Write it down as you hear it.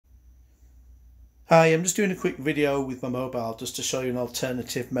Hi, I'm just doing a quick video with my mobile just to show you an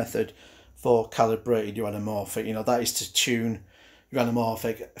alternative method for calibrating your anamorphic. That is to tune your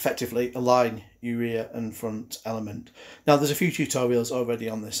anamorphic, effectively align your rear and front element. Now, there's a few tutorials already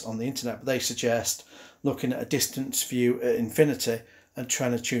on this on the internet, but they suggest looking at a distance view at infinity and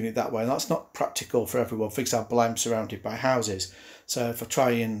trying to tune it that way. And that's not practical for everyone. For example, I'm surrounded by houses. So if I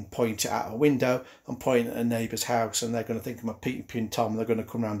try and point it out a window, I'm pointing at a neighbour's house and they're going to think I'm a peeping Tom and they're going to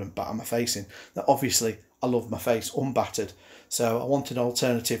come round and batter my face in. Now, obviously, I love my face unbattered. So I want an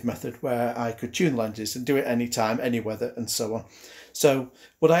alternative method where I could tune lenses and do it anytime, any weather and so on. So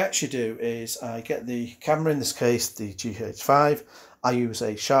what I actually do is I get the camera, in this case, the GH5. I use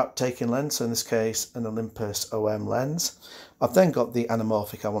a sharp taking lens, so in this case, an Olympus OM lens. I've then got the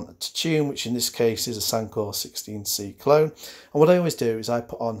anamorphic I wanted to tune, which in this case is a Sankor 16C clone. And what I always do is I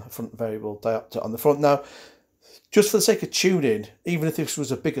put on a front variable diopter on the front. Now, just for the sake of tuning, even if this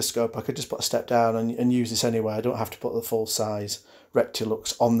was a bigger scope, I could just put a step down and use this anyway. I don't have to put the full size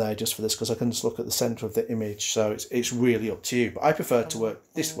Rectilux on there just for this, because I can just look at the centre of the image. So it's really up to you. But I prefer to work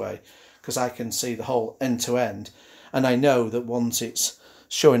this way because I can see the whole end to end. And I know that once it's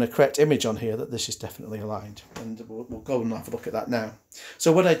showing a correct image on here, that this is definitely aligned. And we'll go and have a look at that now.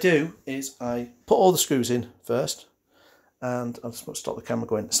 So what I do is I put all the screws in first, and I'll just stop the camera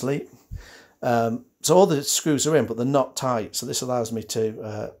going to sleep. So all the screws are in, but they're not tight. So this allows me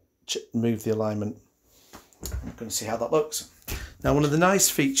to move the alignment. I'm going to see how that looks. Now, one of the nice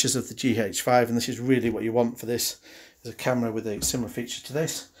features of the GH5, and this is really what you want for this, is a camera with a similar feature to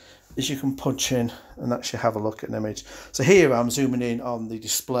this, is you can punch in and actually have a look at an image. So here I'm zooming in on the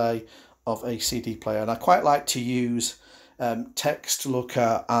display of a CD player, and I quite like to use text to look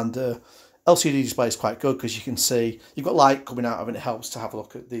at, and LCD display is quite good because you can see you've got light coming out of it, and it helps to have a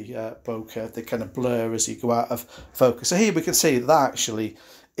look at the bokeh, the kind of blur as you go out of focus. So here we can see that actually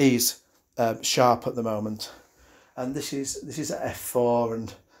is sharp at the moment, and this is at f4,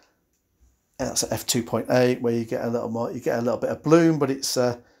 and that's at f2.8, where you get a little more, you get a little bit of bloom, but it's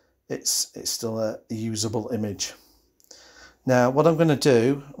still a usable image. Now, what I'm going to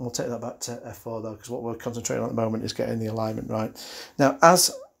do, and we'll take that back to f4 though, because what we're concentrating on at the moment is getting the alignment right. Now, as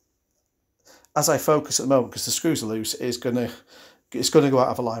I focus at the moment, because the screws are loose, it's going to go out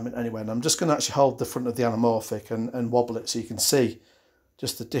of alignment anyway. And I'm just going to actually hold the front of the anamorphic and wobble it so you can see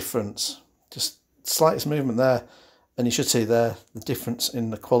just the difference, just slightest movement there, and you should see there the difference in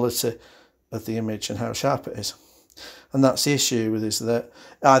the quality of the image and how sharp it is. And that's the issue with this, that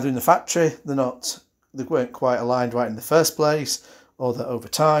either in the factory they weren't quite aligned right in the first place, or that over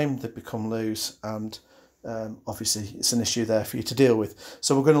time they've become loose, and obviously it's an issue there for you to deal with.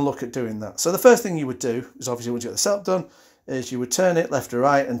 So we're going to look at doing that. So the first thing you would do is, obviously once you get the setup done, is you would turn it left or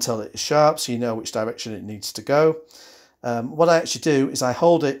right until it is sharp, so you know which direction it needs to go. What I actually do is I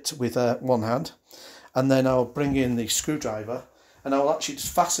hold it with one hand, and then I'll bring in the screwdriver, and I'll actually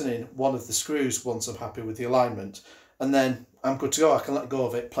just fasten in one of the screws once I'm happy with the alignment, and then I'm good to go. I can let go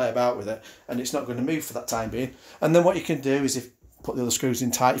of it, play about with it, and it's not going to move for that time being. And then what you can do is put the other screws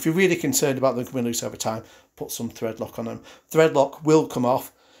in tight. If you're really concerned about them coming loose over time, put some thread lock on them. Thread lock will come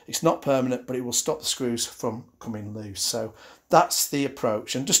off. It's not permanent, but it will stop the screws from coming loose. So that's the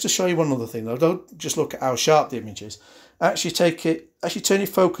approach. And just to show you one other thing though, don't just look at how sharp the image is. Actually turn your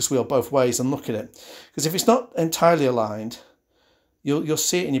focus wheel both ways and look at it. Because if it's not entirely aligned, you'll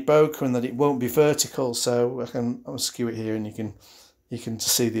see it in your bokeh, and that it won't be vertical. So I'll skew it here, and you can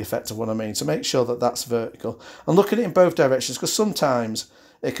see the effect of what I mean. So make sure that that's vertical, and look at it in both directions, because sometimes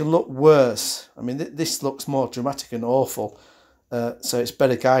it can look worse. I mean, this looks more dramatic and awful, so it's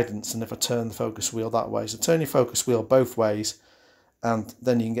better guidance than if I turn the focus wheel that way. So turn your focus wheel both ways, and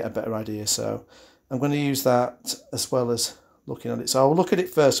then you can get a better idea. So I'm going to use that as well as looking at it. So I'll look at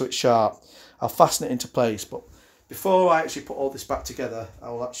it first so it's sharp. I'll fasten it into place, but before I actually put all this back together, I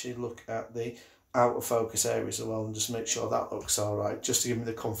will actually look at the out of focus areas as well, and just make sure that looks all right, just to give me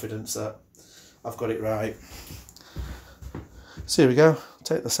the confidence that I've got it right. So here we go.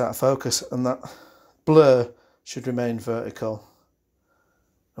 Take this out of focus, and that blur should remain vertical,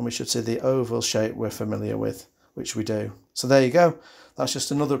 and we should see the oval shape we're familiar with, which we do. So there you go. That's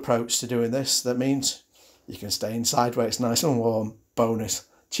just another approach to doing this. That means you can stay inside where it's nice and warm. Bonus.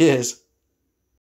 Cheers.